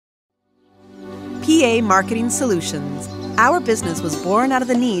PA Marketing Solutions. Our business was born out of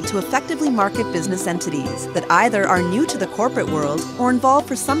the need to effectively market business entities that either are new to the corporate world or involved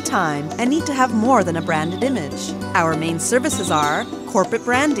for some time and need to have more than a branded image. Our main services are corporate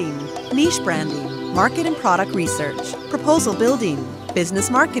branding, niche branding, market and product research, proposal building, business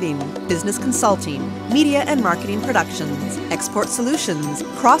marketing, business consulting, media and marketing productions, export solutions,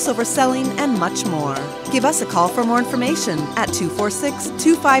 crossover selling, and much more. Give us a call for more information at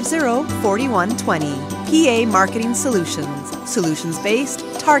 246-250-4120. PA Marketing Solutions.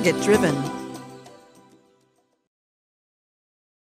 Solutions-based, target-driven.